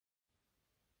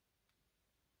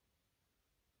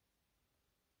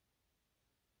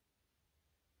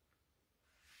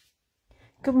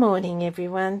Good morning,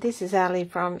 everyone. This is Ali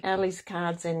from Ali's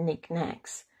Cards and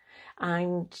Knickknacks.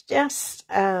 I'm just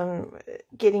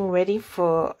getting ready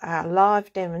for a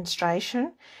live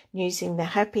demonstration using the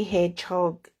Happy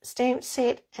Hedgehog stamp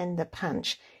set and the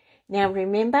punch. Now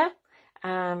remember,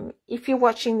 if you're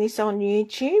watching this on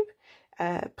YouTube,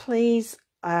 please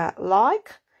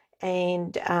like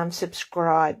and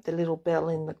subscribe, the little bell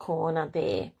in the corner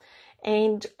there.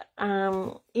 And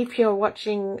if you're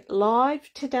watching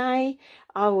live today,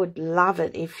 I would love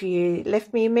it if you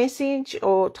left me a message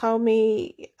or told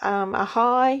me a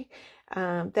hi.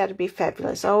 That'd be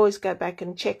fabulous. I always go back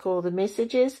and check all the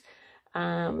messages,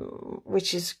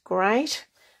 which is great.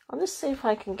 I'll just see if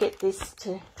I can get this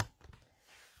to,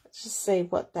 let's just see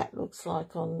what that looks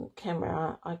like on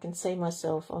camera. I can see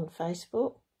myself on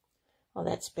Facebook. Oh,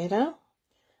 that's better.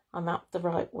 I'm up the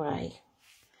right way.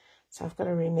 So I've got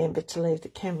to remember to leave the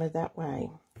camera that way.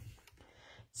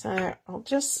 So I'll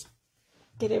just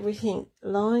get everything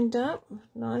lined up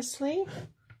nicely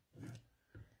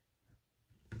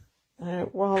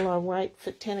while I wait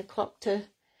for 10 o'clock to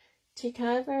tick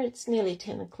over. It's nearly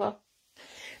 10 o'clock.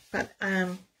 But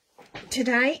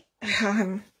today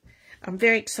I'm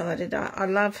very excited. I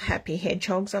love Happy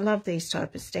Hedgehogs. I love these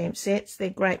type of stamp sets. They're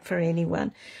great for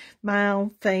anyone,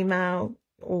 male, female,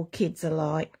 or kids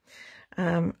alike.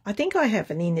 I think I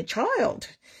have an inner child.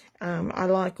 I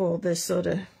like all the sort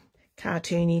of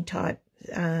cartoony type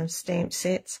stamp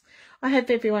sets. I hope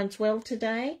everyone's well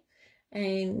today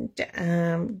and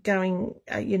going,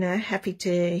 happy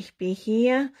to be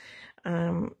here.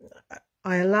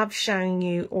 I love showing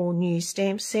you all new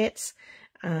stamp sets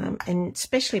and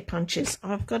especially punches.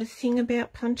 I've got a thing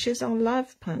about punches. I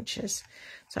love punches.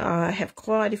 So I have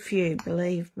quite a few,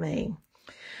 believe me.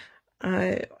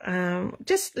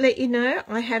 Just let you know,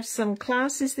 I have some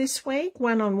classes this week,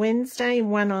 one on Wednesday and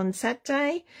one on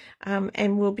Saturday,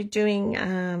 and we'll be doing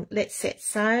Let's Set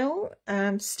Sail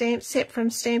stamp set from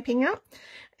Stampin'Up,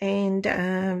 and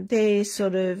they're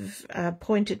sort of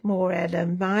pointed more at a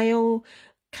male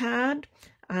card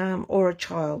or a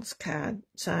child's card.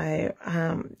 So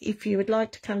if you would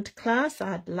like to come to class,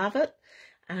 I'd love it.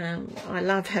 I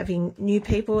love having new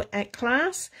people at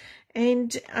class.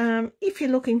 And if you're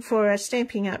looking for a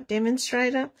Stampin'Up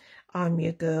demonstrator, I'm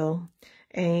your girl.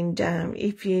 And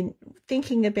if you're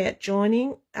thinking about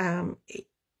joining,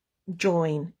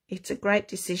 join. It's a great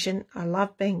decision. I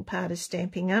love being part of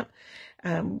Stampin'Up.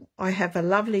 I have a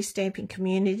lovely stamping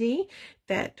community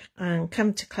that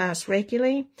come to class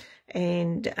regularly.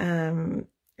 And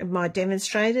my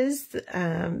demonstrators,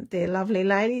 they're lovely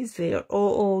ladies. They're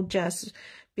all just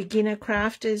beginner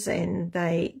crafters, and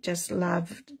they just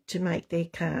love to make their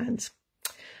cards.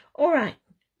 All right,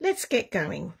 let's get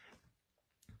going.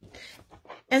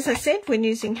 As I said, we're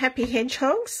using Happy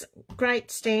Hedgehogs, great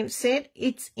stamp set.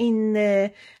 It's in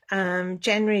the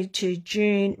January to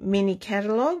June mini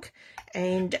catalogue,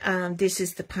 and this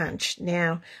is the punch.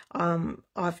 Now,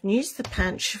 I've used the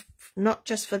punch not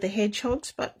just for the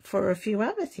hedgehogs, but for a few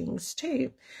other things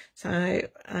too. So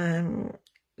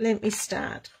let me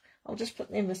start. I'll just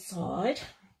put them aside,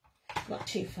 not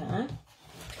too far.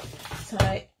 So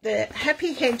the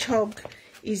Happy Hedgehog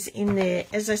is in there,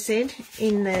 as I said,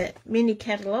 in the mini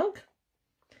catalogue.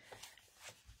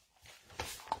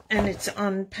 And it's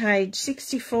on page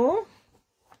 64.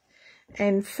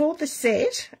 And for the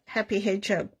set, Happy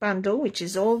Hedgehog bundle, which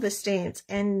is all the stamps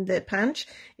and the punch,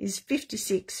 is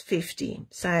 $56.50.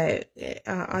 So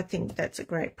I think that's a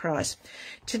great price.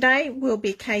 Today we'll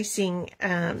be casing...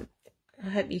 I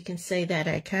hope you can see that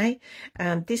okay.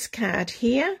 This card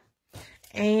here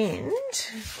and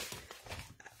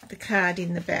the card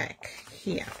in the back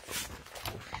here.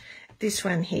 This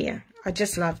one here. I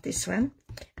just love this one,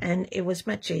 and it was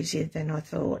much easier than I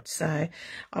thought. So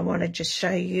I want to just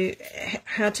show you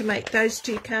how to make those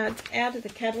two cards out of the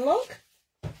catalogue.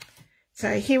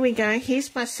 So here we go.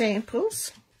 Here's my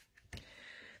samples.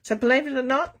 So believe it or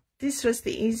not, this was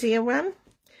the easier one.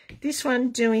 This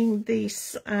one, doing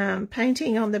this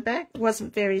painting on the back,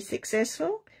 wasn't very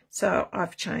successful, so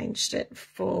I've changed it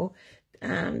for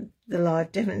the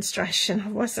live demonstration. I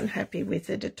wasn't happy with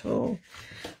it at all.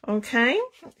 Okay,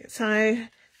 so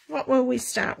what will we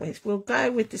start with? We'll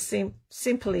go with the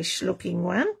simple-ish looking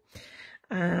one.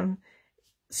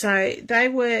 So they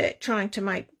were trying to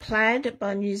make plaid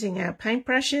by using our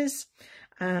paintbrushes.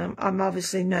 I'm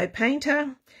obviously no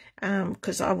painter,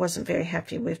 because I wasn't very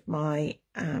happy with my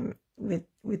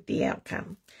with the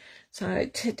outcome. So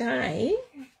today,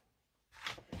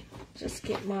 just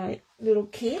get my little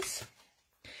kit.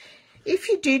 If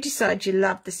you do decide you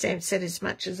love the stamp set as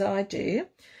much as I do,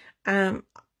 and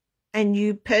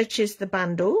you purchase the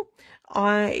bundle,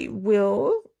 I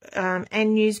will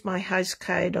and use my host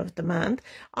code of the month,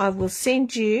 I will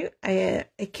send you a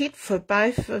kit for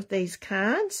both of these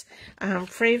cards,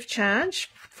 free of charge,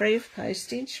 free of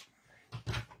postage.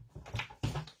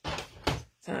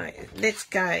 So let's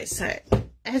go. So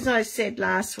as I said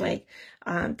last week,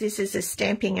 this is a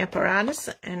stamping apparatus,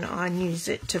 and I use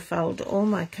it to fold all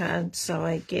my cards so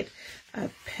I get a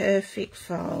perfect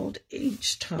fold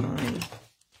each time.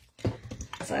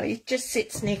 So it just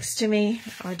sits next to me.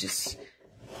 I just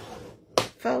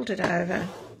fold it over,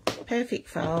 perfect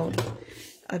fold.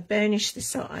 I burnish the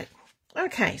side.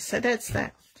 Okay, so that's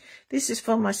that. This is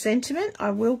for my sentiment.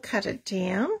 I will cut it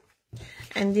down,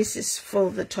 and this is for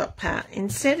the top part.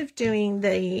 Instead of doing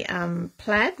the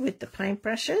plaid with the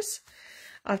paintbrushes,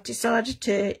 I've decided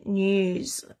to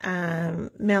use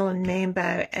Melon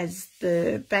Mambo as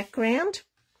the background,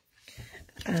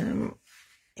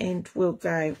 and we'll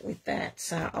go with that.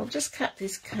 So I'll just cut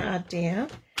this card down.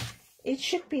 It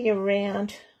should be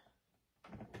around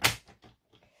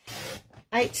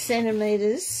 8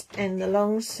 centimetres, and the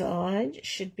long side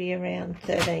should be around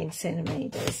 13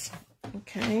 centimetres.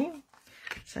 Okay,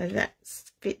 so that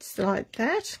fits like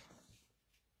that.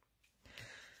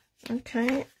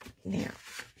 Okay, now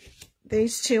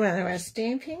these two are our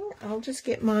stamping. I'll just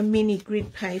get my mini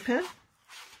grid paper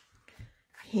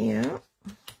here.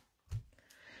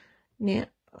 Now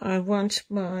I want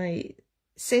my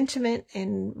sentiment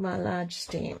and my large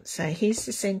stamp. So here's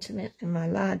the sentiment and my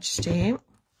large stamp,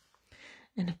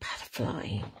 and a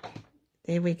butterfly.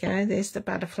 There we go, there's the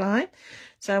butterfly.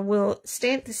 So we'll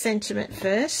stamp the sentiment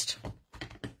first,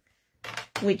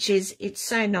 which is, it's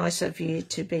so nice of you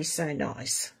to be so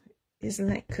nice. Isn't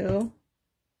that cool?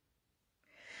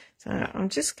 So I'm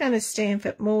just going to stamp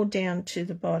it more down to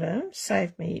the bottom,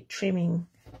 save me trimming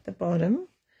the bottom.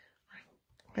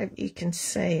 Hope you can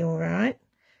see all right.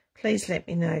 Please let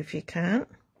me know if you can't.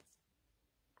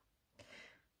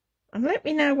 And let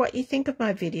me know what you think of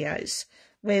my videos,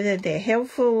 whether they're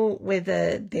helpful,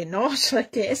 whether they're not, I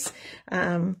guess.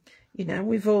 You know,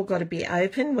 we've all got to be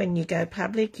open when you go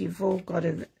public. You've all got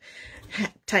to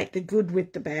take the good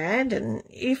with the bad. And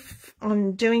if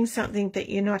I'm doing something that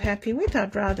you're not happy with,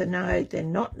 I'd rather know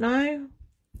than not know,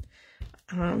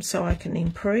 so I can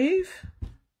improve.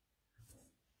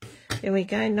 There we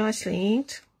go, nicely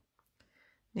inked.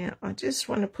 Now, I just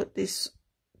want to put this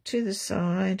to the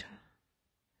side.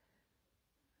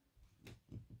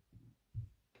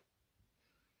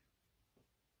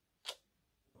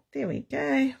 There we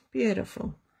go,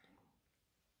 beautiful.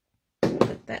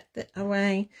 Put that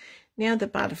away. Now the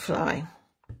butterfly.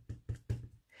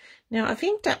 Now I've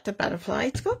inked up the butterfly.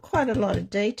 It's got quite a lot of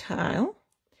detail.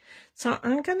 So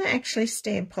I'm going to actually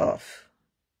stamp off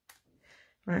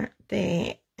right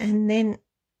there, and then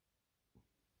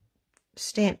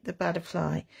stamp the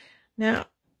butterfly. Now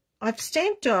I've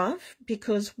stamped off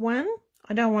because 1,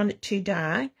 I don't want it too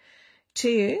dark.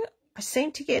 2, I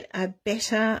seem to get a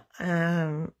better,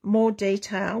 more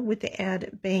detail without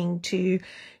it being too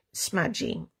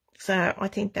smudgy. So I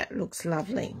think that looks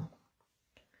lovely.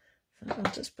 So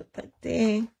I'll just put that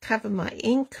there, cover my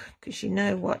ink, because you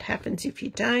know what happens if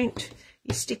you don't.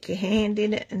 You stick your hand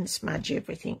in it and smudge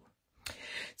everything.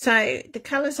 So the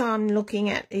colours I'm looking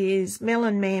at is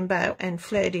Melon Mambo and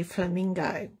Fleur de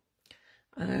Flamingo.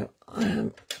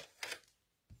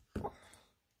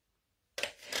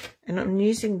 And I'm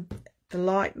using the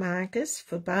light markers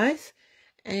for both.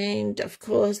 And of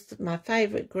course, my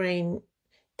favourite green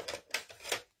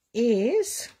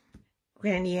is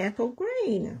Granny Apple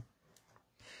Green.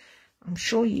 I'm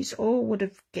sure you all would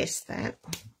have guessed that.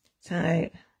 So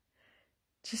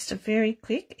just a very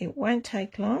quick, it won't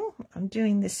take long. I'm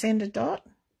doing the centre dot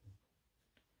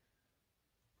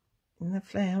in the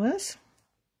flowers.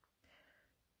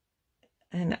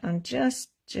 And I'm just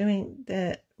doing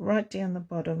the right down the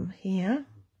bottom here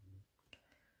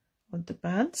of the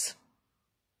buds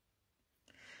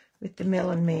with the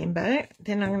Melon Mambo.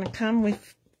 Then I'm going to come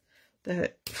with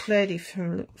the Fleur de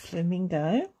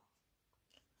Flamingo.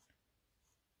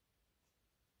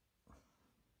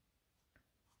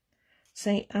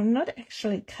 See, I'm not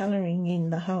actually colouring in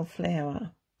the whole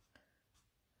flower.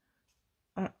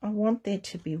 I want there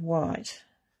to be white.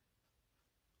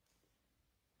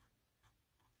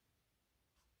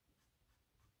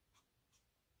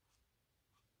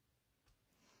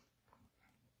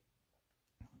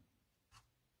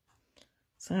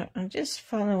 So I'm just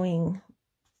following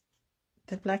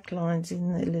the black lines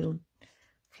in the little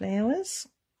flowers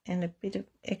and a bit of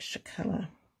extra colour.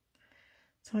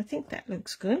 So I think that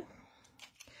looks good.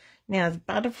 Now the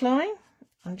butterfly,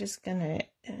 I'm just going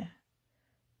to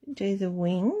do the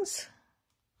wings.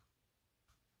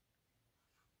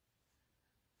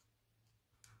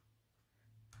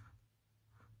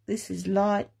 this is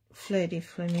light flirty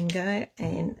flamingo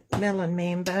and melon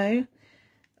mambo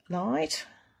light.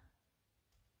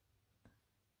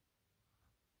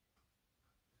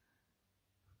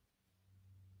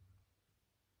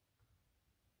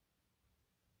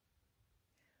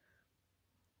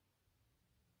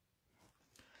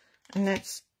 And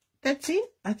that's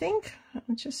it, I think.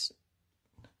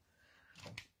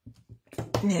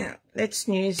 Now let's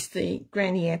use the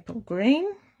Granny Apple Green.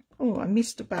 Oh, I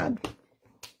missed a bud.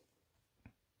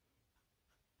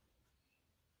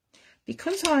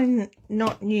 Because I'm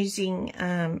not using,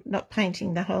 not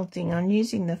painting the whole thing, I'm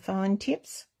using the fine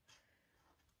tips.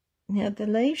 Now the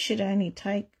leaves should only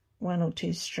take 1 or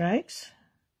 2 strokes.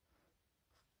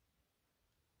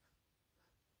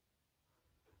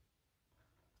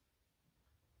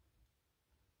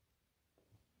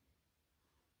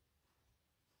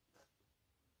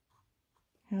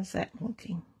 How's that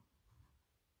looking?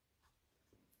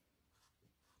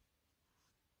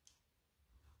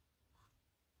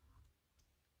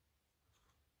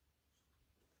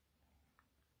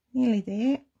 Nearly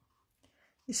there.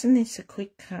 Isn't this a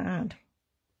quick card?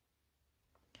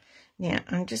 Now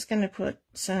I'm just going to put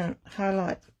some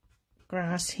highlight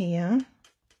grass here,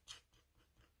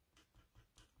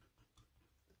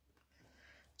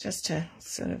 just to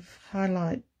sort of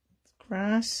highlight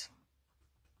grass.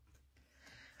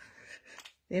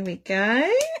 There we go.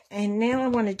 And now I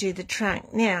want to do the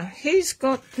trunk. Now, who's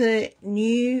got the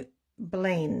new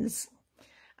blends?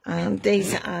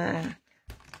 These are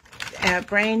our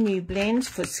brand new blends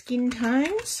for skin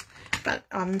tones, but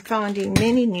I'm finding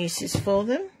many uses for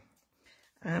them.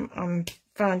 I'm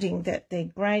finding that they're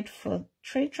great for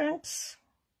tree trunks.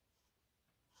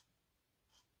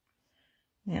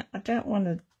 Now, I don't want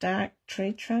a dark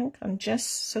tree trunk. I'm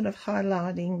just sort of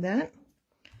highlighting that.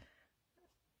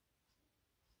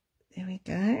 There we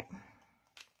go.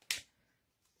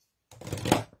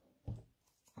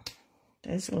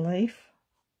 There's a leaf.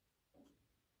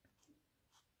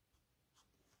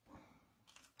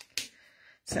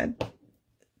 So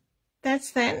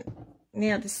that's that.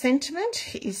 Now the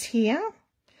sentiment is here.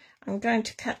 I'm going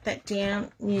to cut that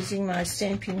down using my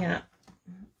Stampin' Up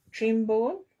trim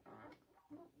board,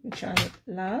 which I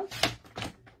love.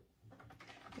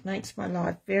 It makes my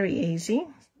life very easy.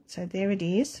 So there it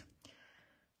is.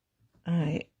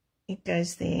 It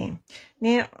goes there.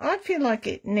 Now I feel like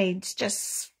it needs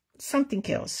just something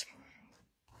else.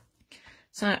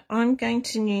 So I'm going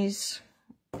to use,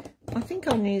 I think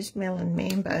I'll use Melon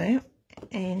Mambo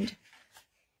and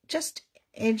just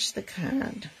edge the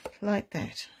card like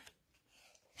that.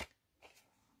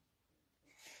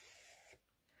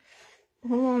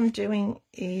 All I'm doing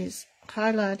is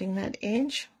highlighting that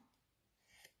edge.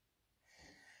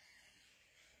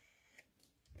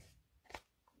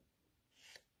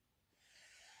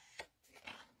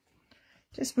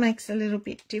 Just makes a little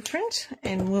bit different,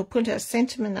 and we'll put our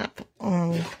sentiment up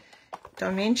on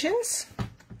dimensions.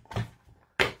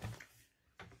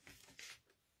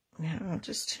 Now I'll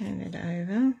just turn it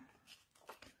over.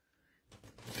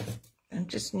 I'm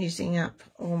just using up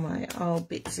all my old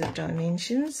bits of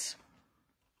dimensions.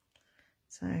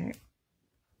 So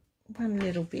one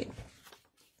little bit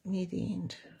near the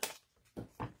end.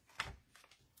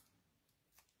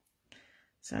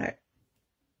 So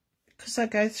because I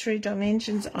go through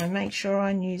dimensions, I make sure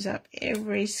I use up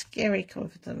every skerrick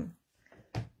of them.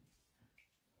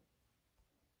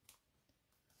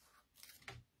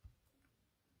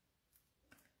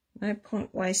 No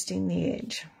point wasting the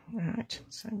edge. Right,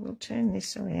 so we'll turn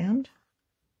this around.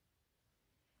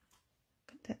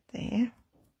 Put that there.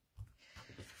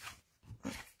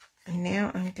 And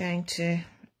now I'm going to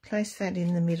place that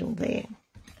in the middle there.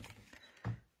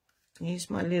 Use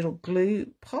my little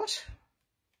glue pot.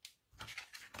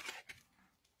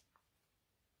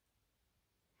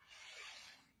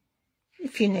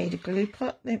 If you need a glue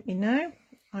pot, let me know.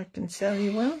 I can sell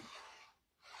you one.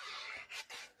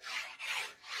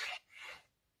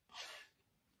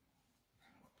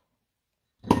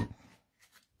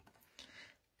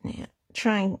 Now,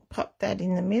 try and pop that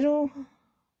in the middle.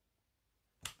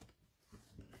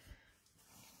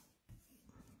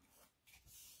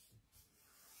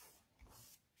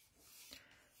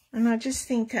 And I just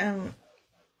think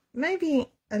maybe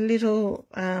a little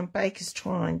baker's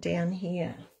twine down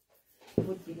here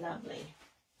would be lovely.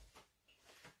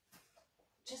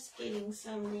 Just getting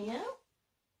some now.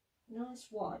 Nice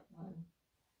white one.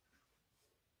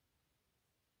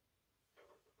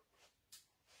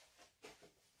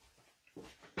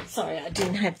 Sorry, I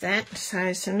didn't have that.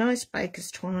 So some nice baker's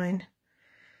twine.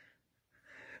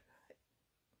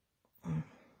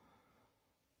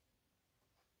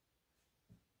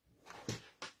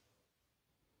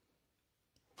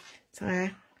 So,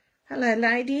 hello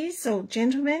ladies or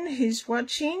gentlemen who's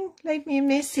watching. Leave me a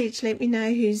message. Let me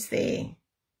know who's there.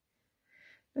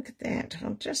 Look at that.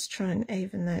 I'll just try and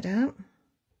even that up.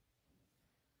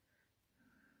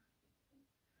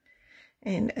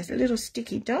 And a little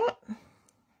sticky dot.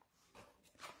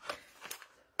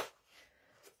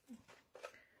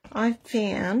 I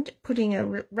found putting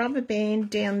a rubber band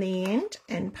down the end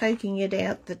and poking it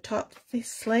out the top of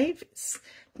this sleeve,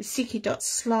 the sticky dots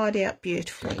slide out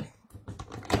beautifully.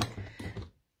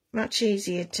 Much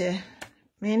easier to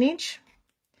manage.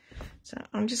 So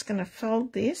I'm just going to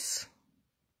fold this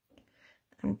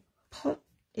and put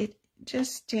it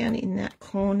just down in that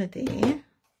corner there.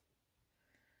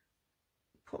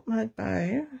 Put my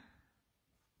bow,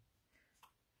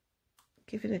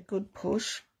 give it a good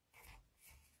push.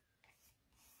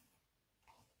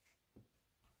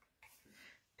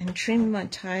 And trim my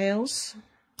tails.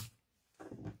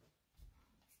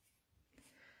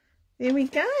 There we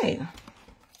go.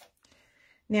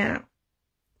 Now,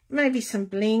 maybe some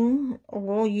bling,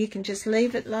 or you can just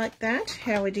leave it like that,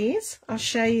 how it is. I'll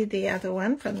show you the other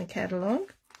one from the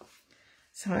catalogue.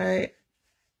 So,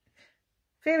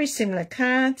 very similar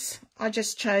cards. I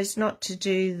just chose not to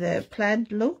do the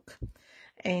plaid look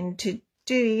and to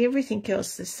do everything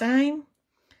else the same.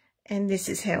 And this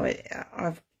is how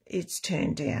it's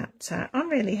turned out. So I'm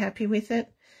really happy with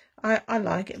it. I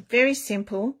like it. Very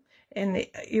simple, and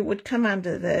it would come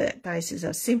under the basis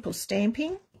of simple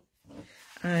stamping,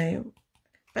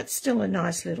 but still a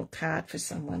nice little card for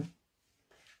someone.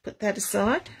 Put that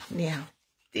aside. Now,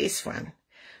 this one.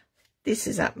 This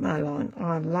is up my line.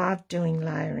 I love doing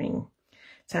layering.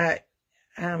 So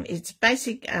it's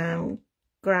basic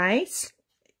grey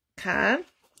card.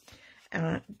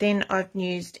 Then I've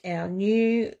used our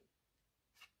new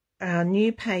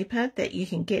paper that you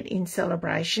can get in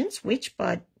celebrations, which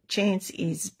by chance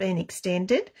is been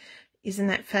extended. Isn't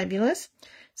that fabulous?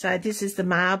 So this is the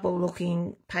marble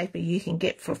looking paper you can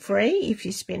get for free if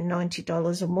you spend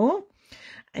 $90 or more.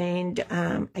 And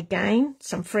again,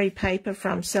 some free paper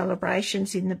from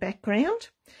celebrations in the background.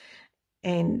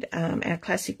 And our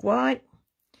classic white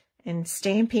and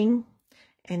stamping.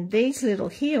 And these little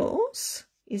heels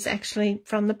is actually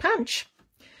from the punch.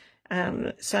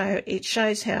 So it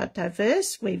shows how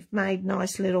diverse. We've made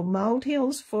nice little mould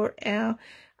hills for our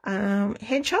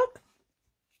hedgehog.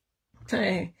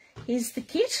 So here's the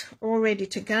kit all ready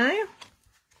to go.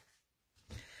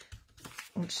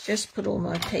 Let's just put all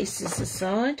my pieces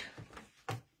aside.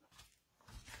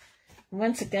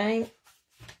 Once again,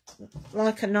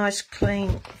 like a nice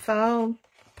clean fold,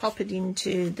 pop it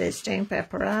into the stamp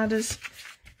apparatus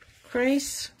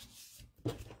crease,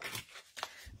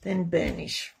 then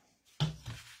burnish.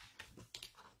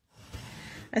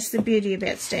 That's the beauty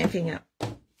about Stampin' Up.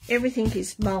 Everything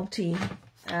is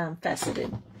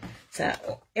multi-faceted.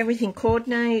 So everything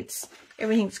coordinates,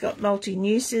 everything's got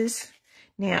multi-uses.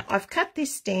 Now, I've cut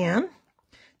this down.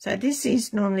 So this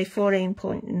is normally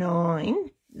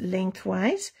 14.9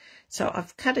 lengthways. So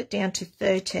I've cut it down to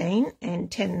 13 and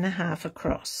 10.5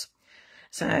 across.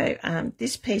 So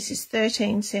this piece is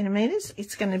 13 centimetres.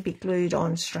 It's going to be glued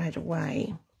on straight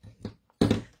away.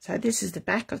 So this is the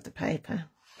back of the paper.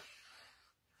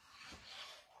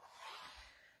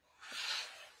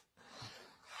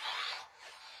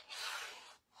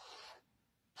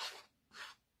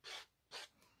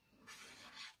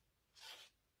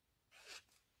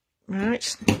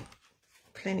 Right,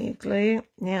 plenty of glue.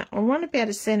 Now, I want about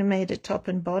 1 centimetre top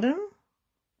and bottom.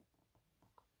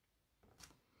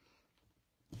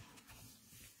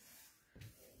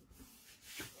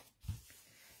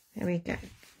 There we go.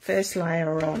 First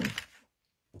layer on.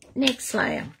 Next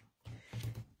layer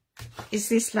is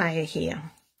this layer here.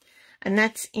 And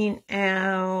that's in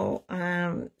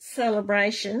our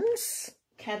celebrations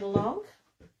catalogue.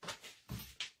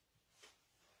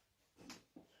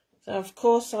 So, of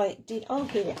course, I did, oh,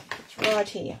 here, it's right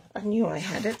here. I knew I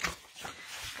had it.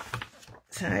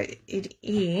 So, it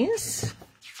is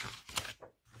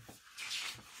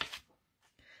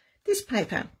this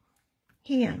paper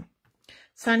here,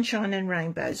 Sunshine and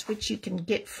Rainbows, which you can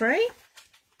get free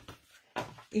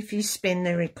if you spend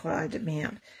the required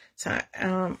amount. So,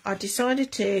 I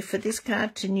decided to, for this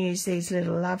card, to use these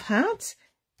little love hearts.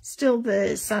 Still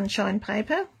the sunshine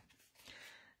paper.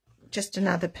 Just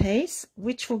another piece,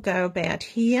 which will go about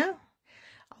here.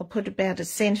 I'll put about 1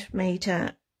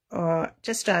 centimetre or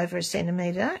just over 1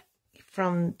 centimetre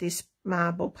from this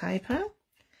marble paper.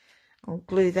 I'll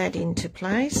glue that into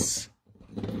place.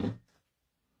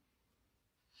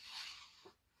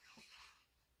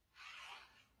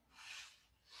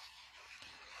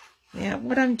 Now,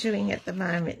 what I'm doing at the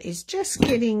moment is just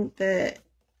getting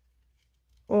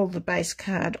all the base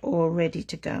card all ready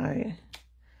to go.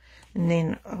 And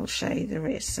then I'll show you the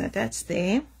rest. So that's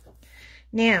there.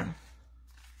 Now,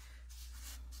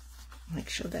 make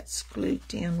sure that's glued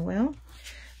down well.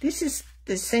 This is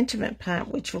the sentiment part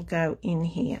which will go in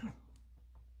here.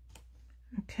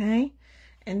 Okay,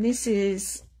 and this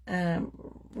is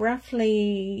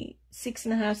roughly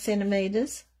 6.5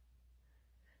 centimetres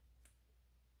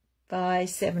by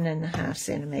 7.5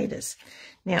 centimetres.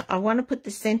 Now I want to put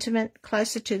the sentiment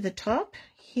closer to the top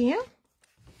here,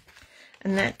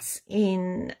 and that's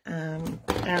in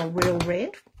our real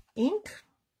red ink.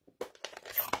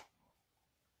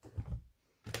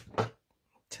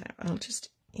 So I'll just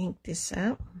ink this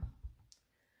up.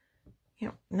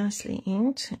 Yep, nicely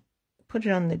inked. Put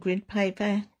it on the grid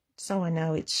paper so I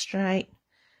know it's straight.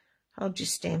 Hold your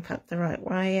stamp up the right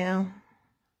way, Al.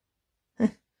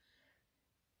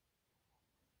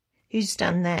 Who's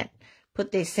done that?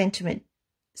 Put their sentiment,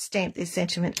 stamp their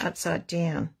sentiment upside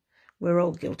down. We're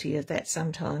all guilty of that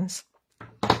sometimes.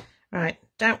 Right,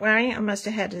 don't worry, I must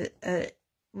have had a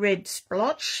red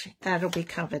splotch. That'll be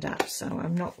covered up, so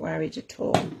I'm not worried at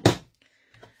all.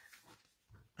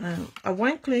 I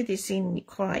won't glue this in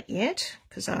quite yet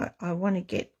because I want to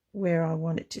get where I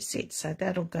want it to sit. So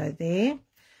that'll go there.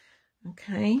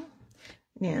 Okay.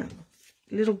 Now,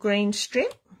 little green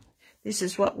strip. This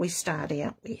is what we start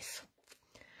out with.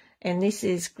 And this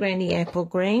is Granny Apple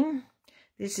Green.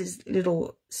 This is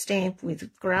little stamp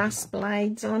with grass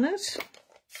blades on it.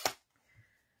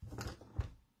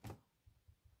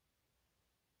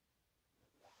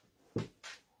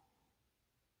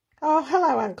 Oh,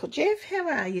 hello, Uncle Jeff. How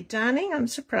are you, darling? I'm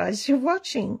surprised you're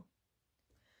watching.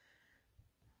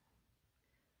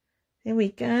 There we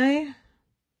go.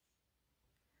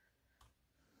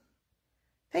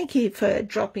 Thank you for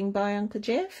dropping by, Uncle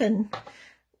Jeff, and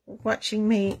watching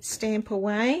me stamp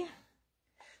away.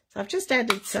 So I've just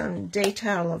added some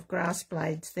detail of grass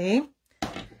blades there.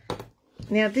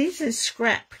 Now, these are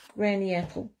scrap Granny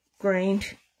Apple Green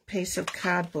piece of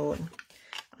cardboard.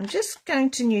 I'm just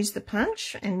going to use the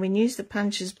punch, and we use the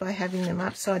punches by having them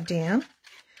upside down.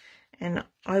 And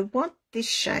I want this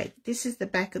shape. This is the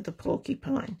back of the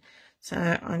porcupine. So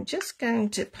I'm just going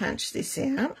to punch this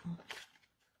out.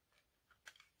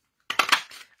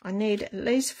 I need at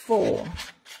least 4.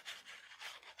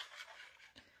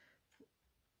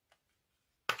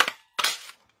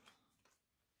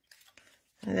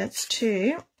 So that's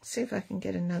 2. Let's see if I can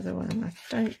get another one. I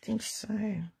don't think so.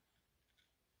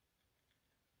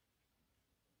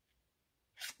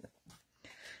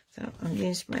 So I'll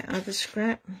use my other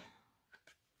scrap.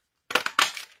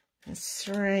 That's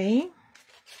 3.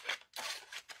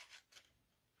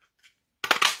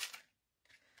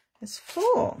 That's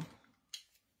 4.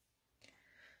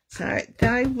 So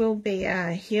they will be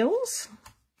our hills.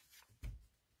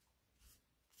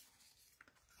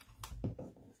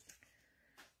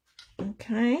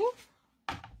 Okay.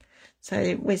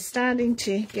 So we're starting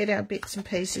to get our bits and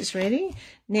pieces ready.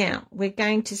 Now we're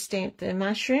going to stamp the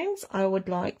mushrooms. I would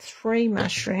like 3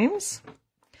 mushrooms.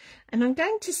 And I'm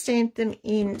going to stamp them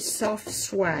in soft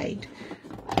suede,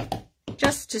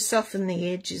 just to soften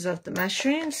the edges of the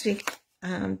mushrooms.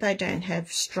 They don't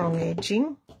have strong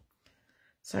edging.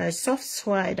 So soft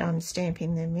suede I'm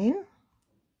stamping them in.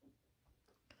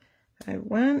 So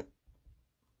 1,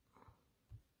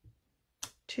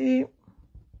 2,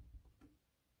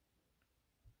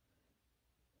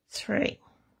 3.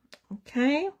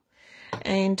 Okay,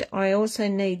 and I also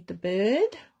need the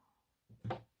bird,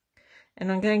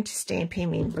 and I'm going to stamp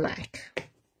him in black.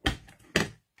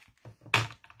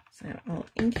 So I'll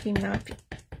ink him up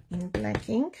in black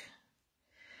ink.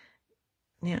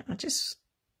 Now I'll just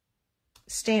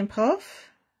stamp off.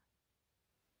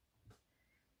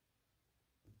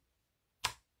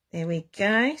 There we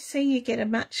go. See, you get a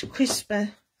much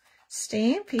crisper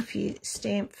stamp if you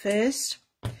stamp first.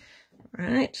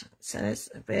 Right, so that's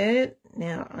the bird.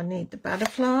 Now I need the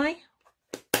butterfly,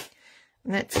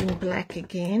 and that's in black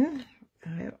again.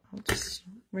 I'll just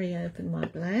reopen my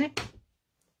black.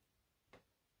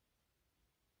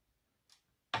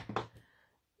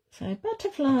 So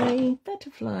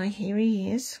butterfly, here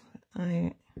he is.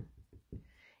 I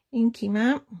ink him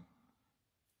up,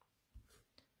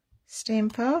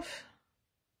 stamp off,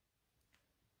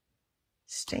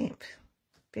 stamp.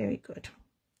 Very good.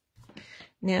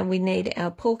 Now we need our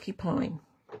porcupine.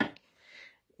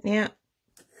 Now,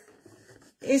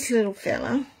 this little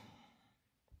fella,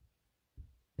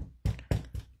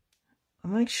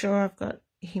 I'll make sure I've got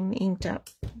him inked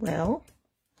up well.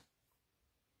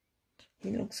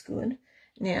 He looks good.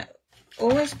 Now,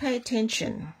 always pay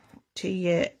attention to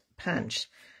your punch.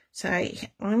 So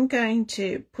I'm going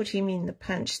to put him in the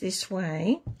punch this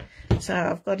way. So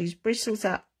I've got his bristles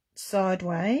up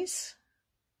sideways.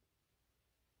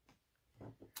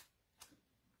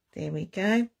 There we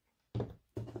go.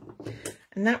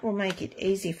 And that will make it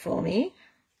easy for me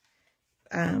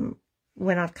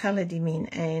when I've coloured him in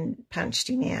and punched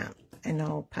him out, and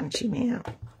I'll punch him out.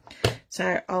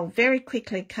 So I'll very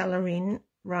quickly colour in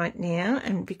right now,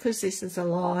 and because this is a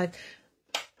live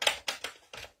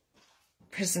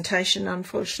presentation,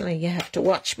 unfortunately you have to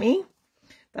watch me,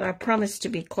 but I promise to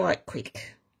be quite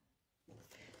quick.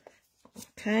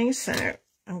 Okay, so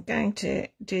I'm going to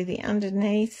do the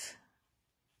underneath.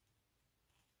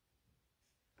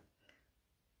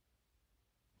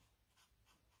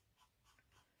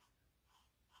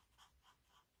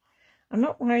 I'm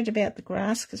not worried about the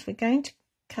grass because we're going to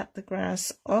cut the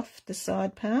grass off the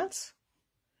side parts,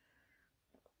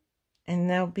 and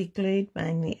they'll be glued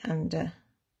mainly under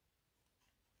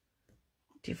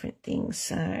different things,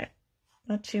 so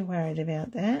not too worried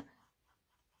about that.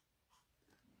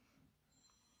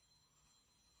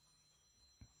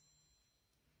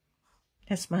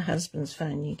 That's my husband's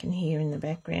phone you can hear in the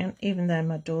background, even though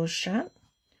my door's shut.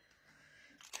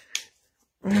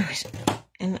 Right,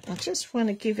 and I just want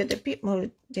to give it a bit more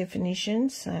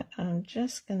definition, so I'm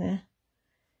just going to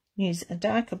use a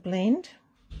darker blend.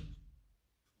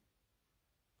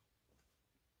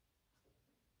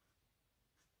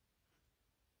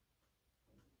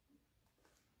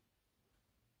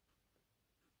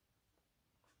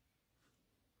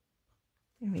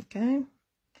 There we go.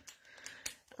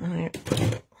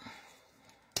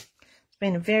 It's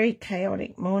been a very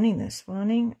chaotic morning this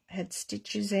morning. Had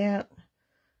stitches out.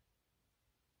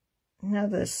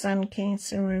 Another sun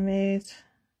cancer removed.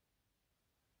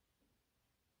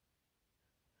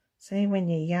 See, when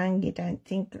you're young, you don't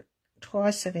think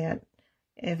twice about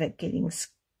ever getting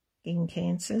skin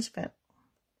cancers, but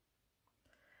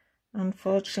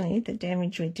unfortunately, the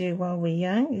damage we do while we're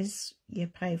young is you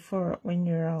pay for it when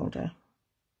you're older.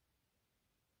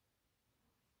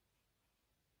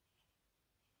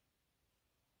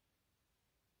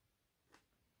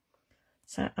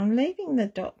 So I'm leaving the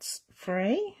dots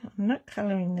free. I'm not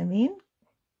colouring them in.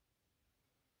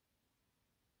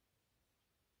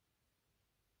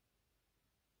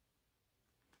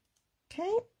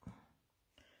 Okay.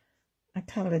 I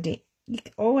coloured it. You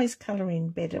can always colour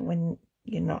in better when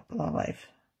you're not live.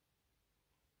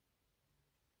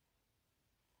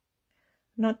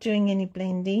 Not doing any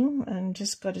blending. I've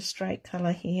just got a straight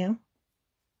colour here.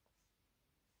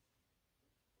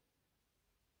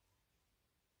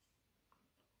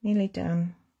 Nearly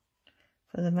done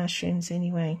for the mushrooms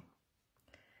anyway.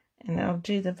 And I'll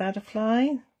do the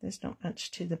butterfly. There's not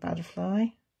much to the butterfly.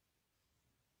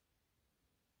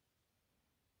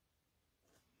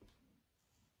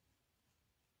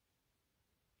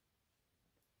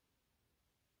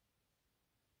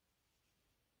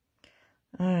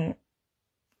 Alright,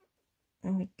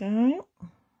 there we go.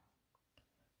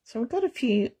 So we've got a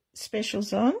few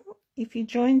specials on. If you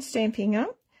join Stamping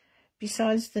Up,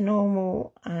 besides the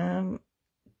normal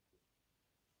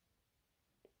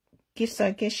gifts,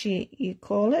 I guess you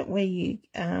call it, where you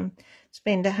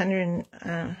spend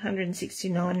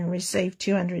 $169 and receive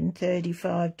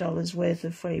 $235 worth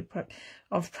of free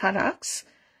products,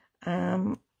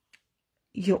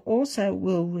 you also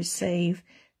will receive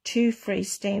 2 free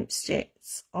stamp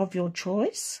sets of your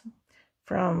choice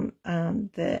from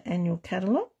the annual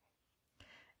catalogue,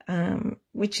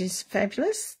 which is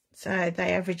fabulous. So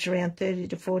they average around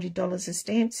 $30 to $40 a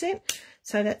stamp set.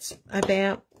 So that's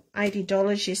about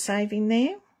 $80 you're saving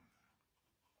there.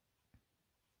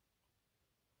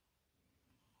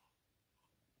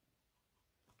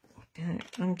 Okay,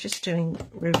 I'm just doing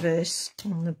reverse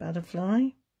on the butterfly.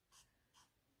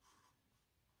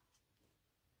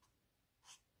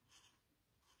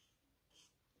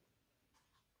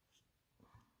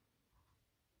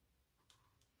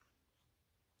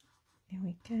 There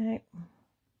we go.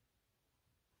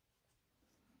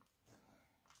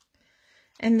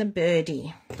 And the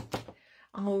birdie.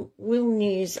 I will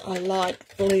use a light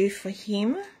blue for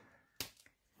him. I'm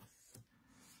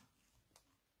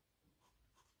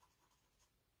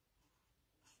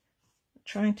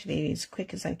trying to be as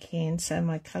quick as I can, so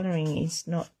my colouring is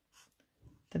not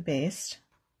the best.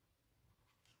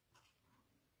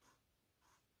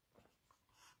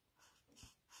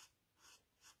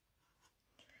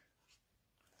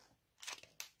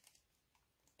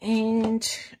 And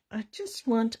I just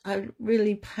want a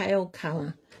really pale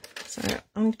colour. So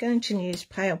I'm going to use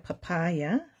pale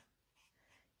papaya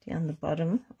down the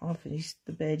bottom of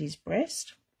the birdie's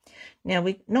breast. Now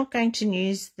we're not going to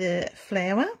use the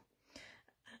flower.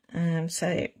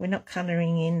 So we're not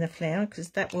colouring in the flower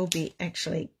because that will be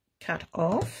actually cut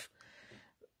off.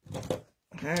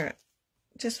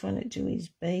 Just want to do his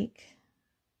beak.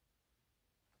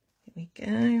 There we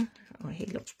go. Oh, he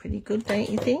looks pretty good, don't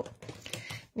you think?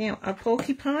 Now, a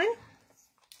porcupine.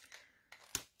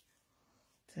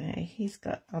 So he's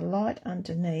got a light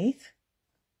underneath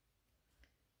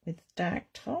with dark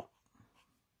top.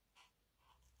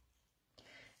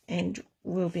 And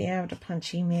we'll be able to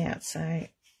punch him out, so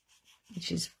which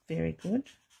is very good.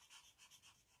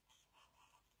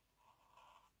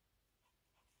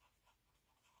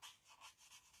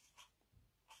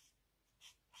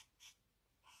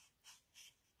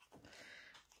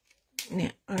 Now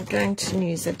I'm going to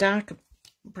use a darker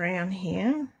brown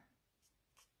here.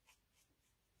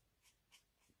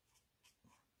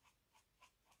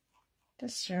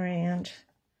 Just around.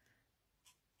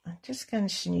 I'm just going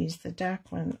to use the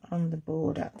dark one on the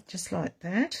border, just like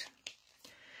that.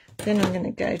 Then I'm going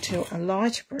to go to a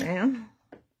lighter brown.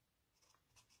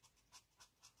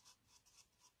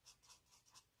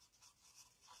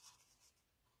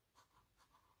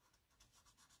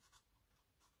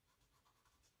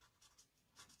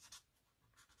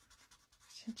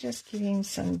 So just give him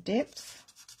some depth.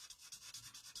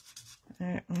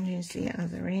 I'll use the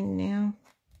other end now.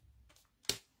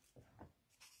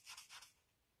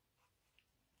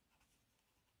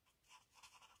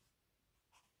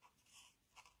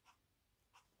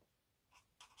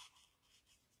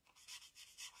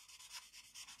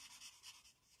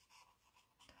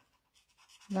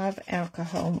 Love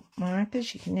alcohol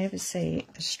markers. You can never see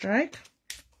a stroke.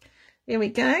 There we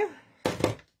go.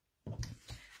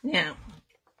 Now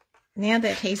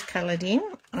that he's coloured in,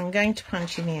 I'm going to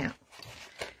punch him out.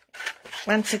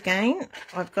 Once again,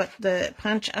 I've got the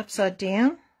punch upside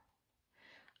down.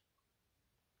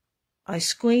 I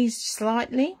squeeze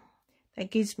slightly.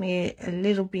 That gives me a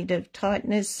little bit of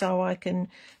tightness so I can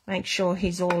make sure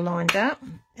he's all lined up,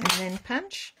 and then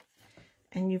punch.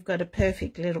 And you've got a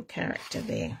perfect little character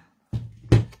there.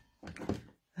 So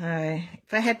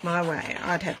if I had my way,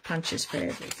 I'd have punches for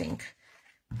everything.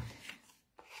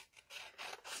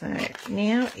 So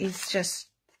now is just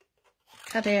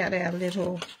cut out our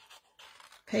little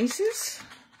pieces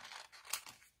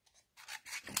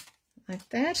like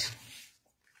that.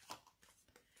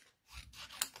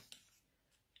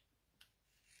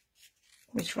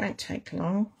 Which won't take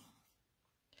long.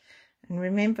 And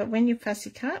remember, when you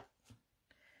fussy cut,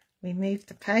 we move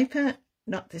the paper,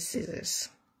 not the scissors.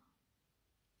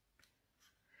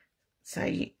 So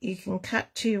you can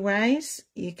cut two ways.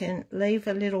 You can leave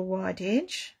a little white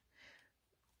edge,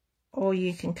 or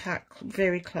you can cut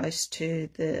very close to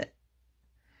the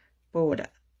border,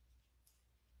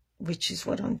 which is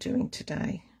what I'm doing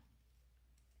today.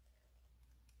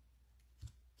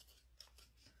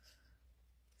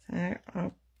 So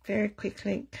I'll very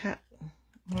quickly cut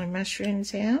my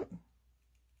mushrooms out.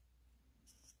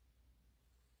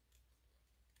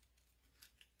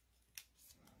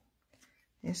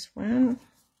 This one.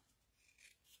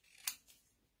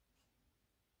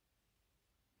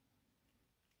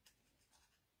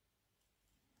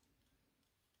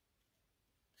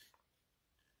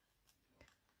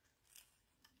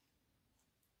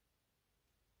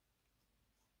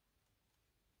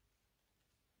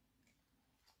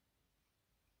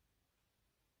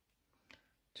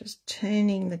 Just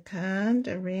turning the card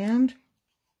around,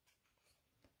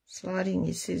 sliding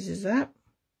your scissors up.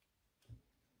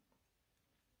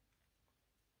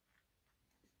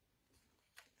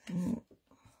 And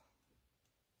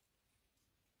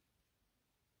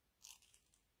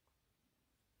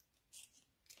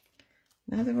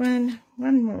another one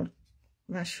more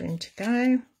mushroom to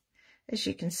go. As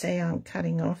you can see, I'm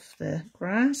cutting off the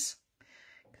grass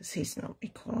because he's not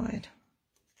required.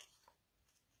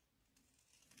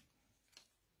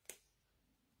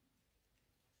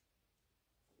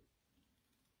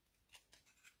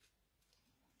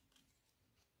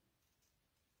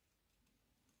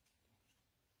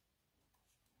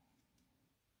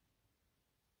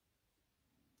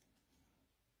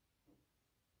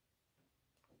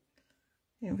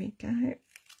 There we go.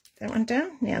 That one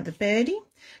done. Now the birdie.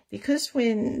 Because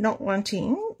we're not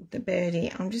wanting the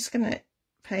birdie, I'm just going to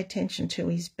pay attention to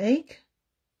his beak.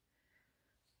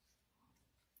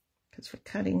 Because we're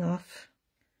cutting off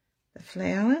the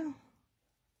flower.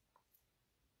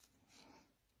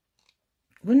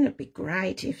 Wouldn't it be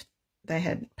great if they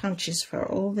had punches for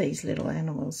all these little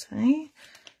animals, hey?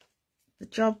 The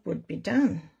job would be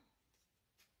done.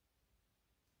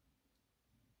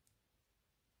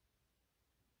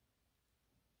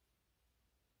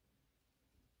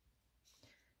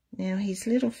 Now his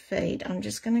little feet, I'm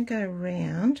just going to go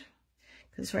round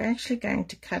because we're actually going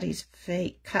to cut his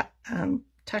feet,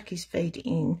 tuck his feet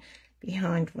in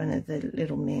behind one of the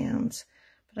little mounds.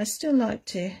 But I still like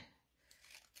to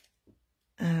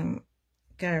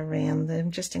go around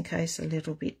them just in case a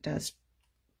little bit does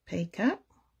peek up.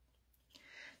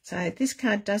 So this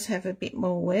card does have a bit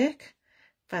more work,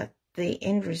 but the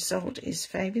end result is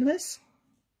fabulous.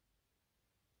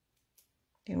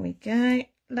 There we go.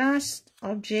 Last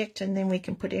object, and then we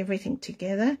can put everything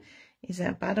together, is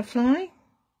our butterfly.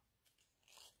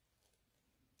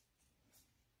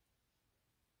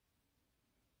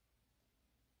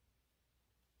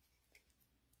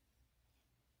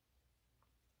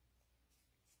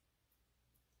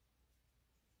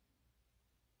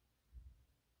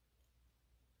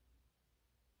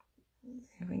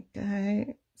 There we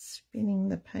go, spinning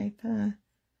the paper.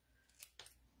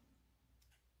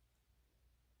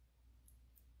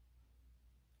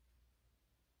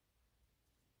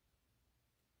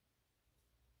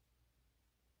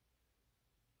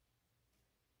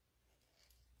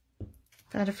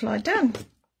 Butterfly done.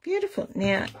 Beautiful.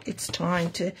 Now it's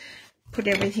time to put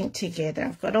everything together.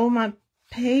 I've got all my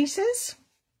pieces.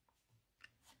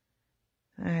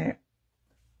 So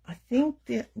I think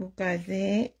that will go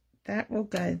there. That will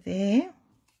go there,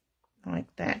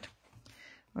 like that.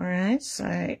 All right,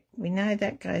 so we know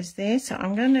that goes there. So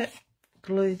I'm going to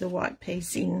glue the white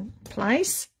piece in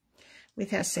place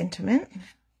with our sentiment.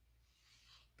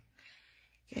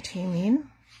 Get him in.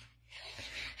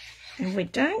 And we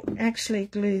don't actually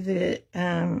glue the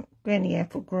Granny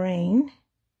Apple Green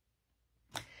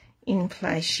in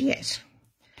place yet,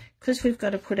 because we've got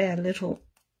to put our little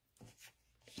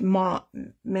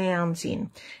mounds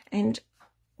in. And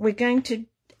we're going to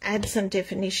add some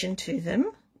definition to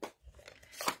them.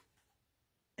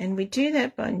 And we do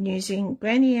that by using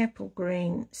Granny Apple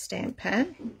Green stamp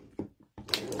pad.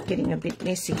 Getting a bit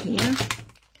messy here.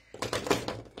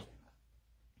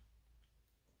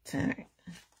 So,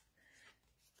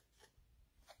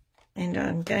 and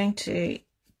I'm going to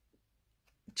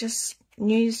just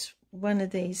use one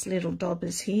of these little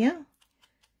daubers here,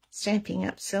 Stampin'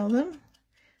 Up sell them,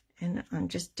 and I'm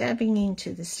just dabbing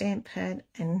into the stamp pad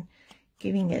and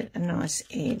giving it a nice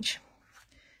edge.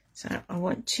 So I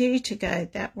want two to go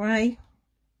that way.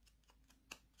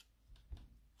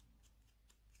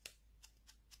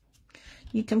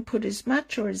 You can put as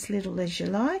much or as little as you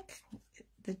like.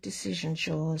 The decision's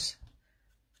yours.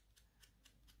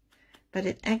 But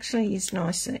it actually is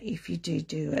nicer if you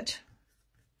do it.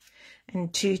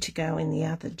 And two to go in the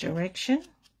other direction.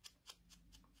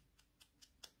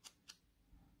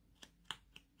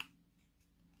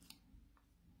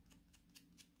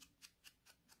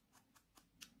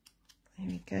 There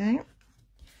we go.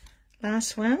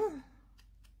 Last one.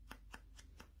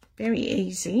 Very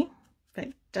easy, but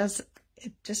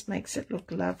it just makes it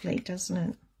look lovely, doesn't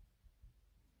it?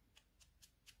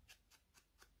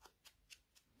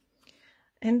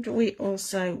 And we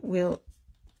also will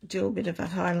do a bit of a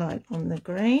highlight on the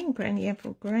green, Granny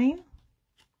Apple Green.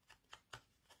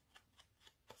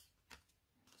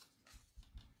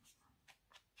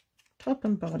 Top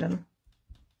and bottom.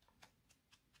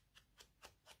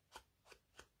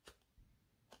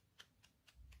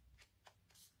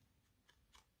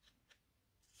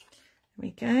 There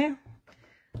we go.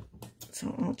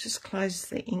 So I'll just close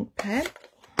the ink pad.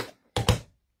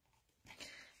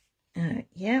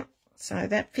 Yeah, so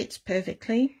that fits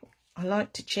perfectly. I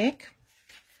like to check.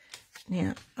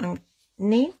 Now I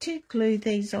need to glue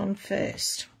these on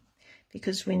first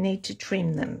because we need to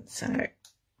trim them. So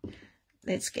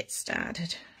let's get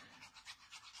started.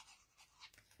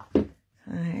 So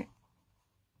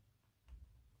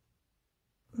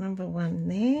number one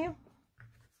there.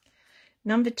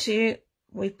 Number two,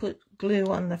 we put glue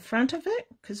on the front of it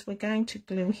because we're going to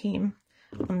glue him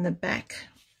on the back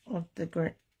of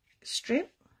the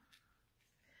strip.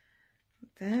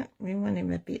 That, we want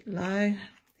him a bit low.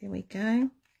 There we go.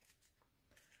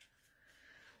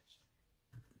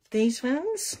 These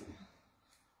ones.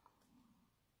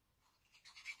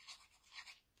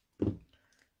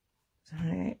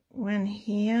 So one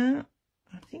here,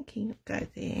 I think he'll go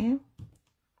there.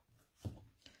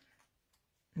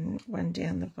 And one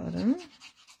down the bottom.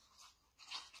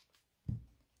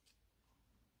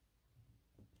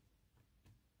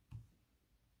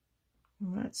 I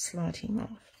might slide him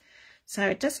off. So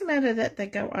it doesn't matter that they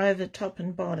go over top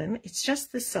and bottom, it's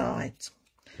just the sides.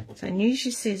 So use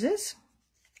your scissors,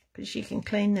 because you can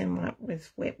clean them up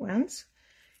with wet ones.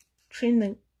 Trim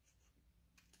the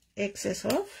excess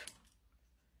off.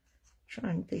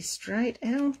 Try and be straight,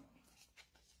 Al.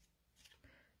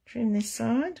 Trim this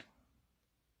side.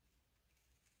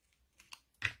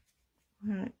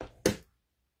 Right.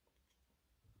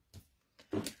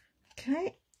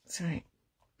 So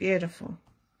beautiful.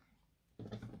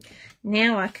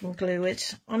 Now I can glue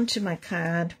it onto my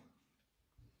card.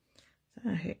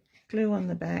 So glue on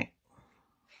the back.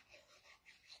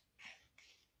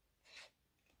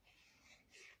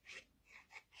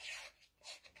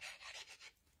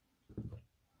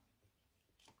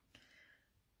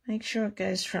 Make sure it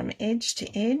goes from edge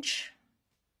to edge,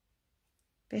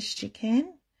 best you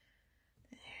can.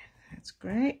 That's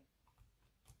great.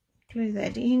 Glue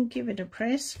that in, give it a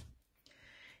press.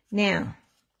 Now,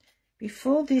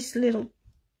 before this little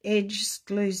edge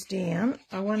glues down,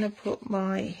 I want to put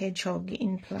my hedgehog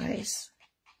in place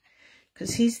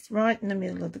because he's right in the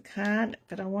middle of the card,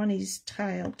 but I want his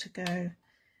tail to go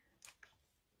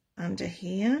under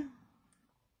here,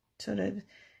 sort of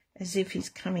as if he's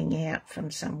coming out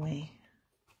from somewhere.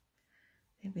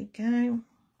 There we go.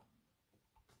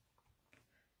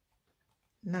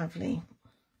 Lovely.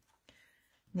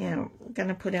 Now we're going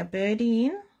to put our birdie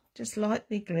in, just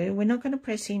lightly glue. We're not going to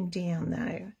press him down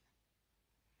though.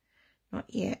 Not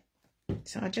yet.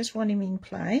 So I just want him in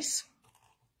place.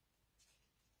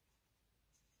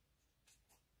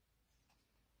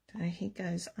 So he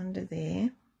goes under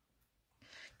there.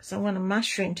 Because I want a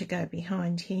mushroom to go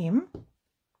behind him.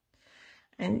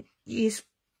 And you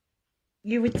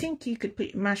would think you could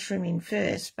put your mushroom in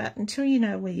first, but until you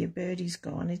know where your birdie's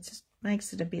gone, it just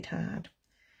makes it a bit hard.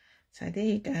 So there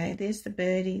you go. There's the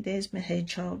birdie, there's my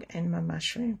hedgehog and my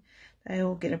mushroom. They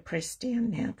all get a press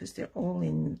down now because they're all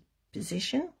in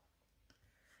position.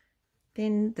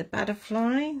 Then the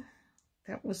butterfly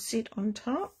that will sit on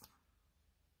top.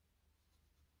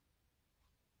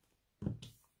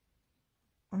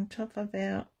 On top of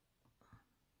our,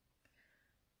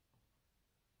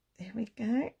 there we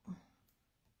go.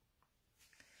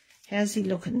 How's he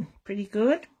looking? Pretty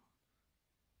good.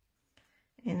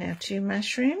 And our two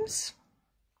mushrooms.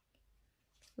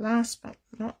 Last but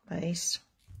not least,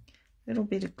 a little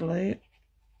bit of glue.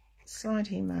 Slide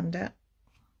him under.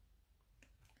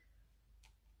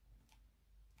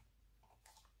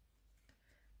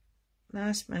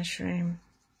 Last mushroom.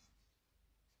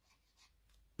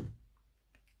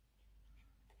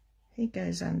 He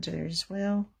goes under as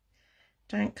well.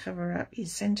 Don't cover up your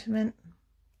sentiment.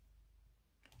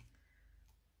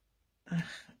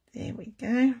 There we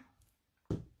go.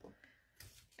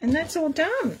 And that's all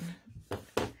done.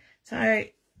 So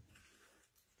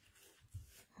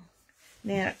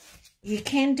now you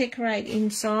can decorate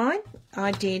inside.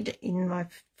 I did in my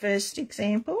first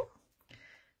example.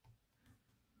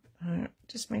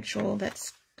 Just make sure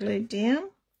that's glued down.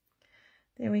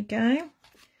 There we go.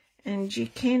 And you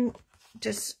can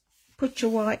just put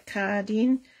your white card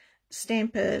in,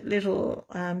 stamp a little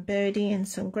birdie and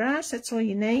some grass. That's all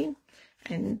you need.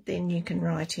 And then you can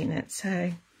write in it.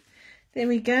 So there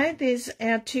we go. There's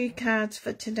our two cards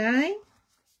for today.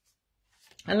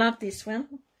 I love this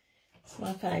one. It's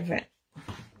my favourite.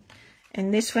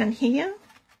 And this one here.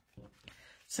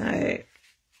 So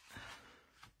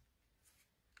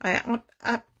I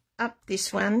up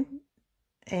this one,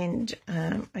 and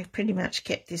I pretty much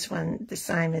kept this one the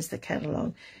same as the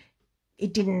catalogue.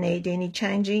 It didn't need any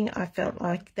changing. I felt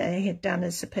like they had done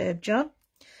a superb job.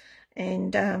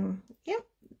 And yep,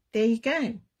 there you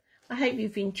go. I hope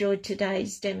you've enjoyed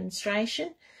today's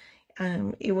demonstration.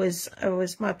 It was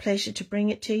my pleasure to bring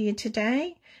it to you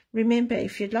today. Remember,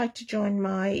 if you'd like to join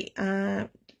my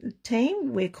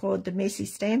team, we're called the Messy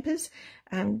Stampers.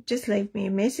 Just leave me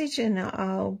a message and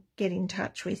I'll get in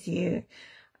touch with you.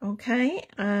 Okay.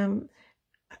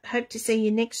 Hope to see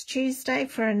you next Tuesday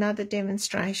for another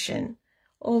demonstration.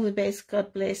 All the best.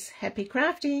 God bless. Happy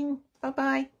crafting.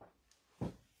 Bye-bye.